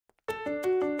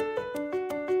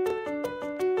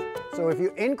So if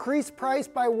you increase price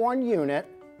by 1 unit,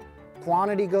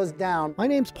 quantity goes down. My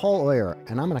name's Paul Oyer,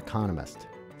 and I'm an economist.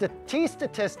 The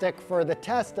t-statistic for the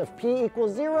test of P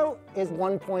equals 0 is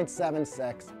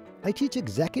 1.76. I teach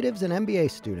executives and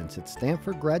MBA students at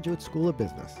Stanford Graduate School of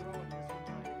Business.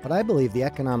 But I believe the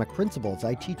economic principles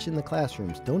I teach in the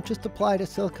classrooms don't just apply to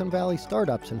Silicon Valley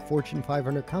startups and Fortune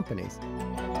 500 companies.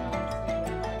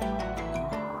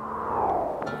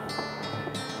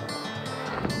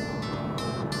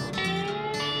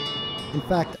 In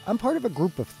fact, I'm part of a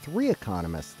group of 3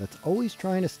 economists that's always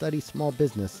trying to study small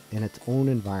business in its own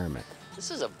environment.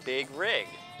 This is a big rig.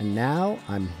 And now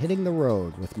I'm hitting the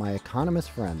road with my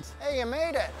economist friends. Hey, you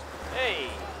made it! Hey!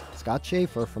 Scott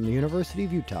Schaefer from the University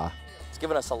of Utah. It's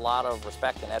given us a lot of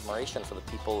respect and admiration for the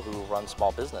people who run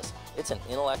small business. It's an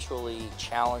intellectually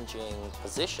challenging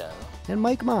position. And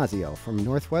Mike Mazzio from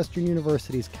Northwestern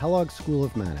University's Kellogg School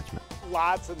of Management.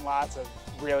 Lots and lots of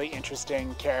really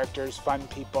interesting characters, fun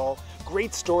people,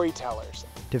 great storytellers.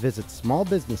 To visit small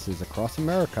businesses across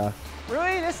America.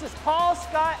 Rui, this is Paul,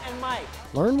 Scott, and Mike.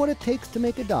 Learn what it takes to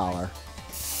make $1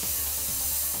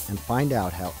 and find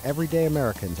out how everyday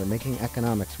Americans are making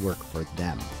economics work for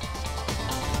them.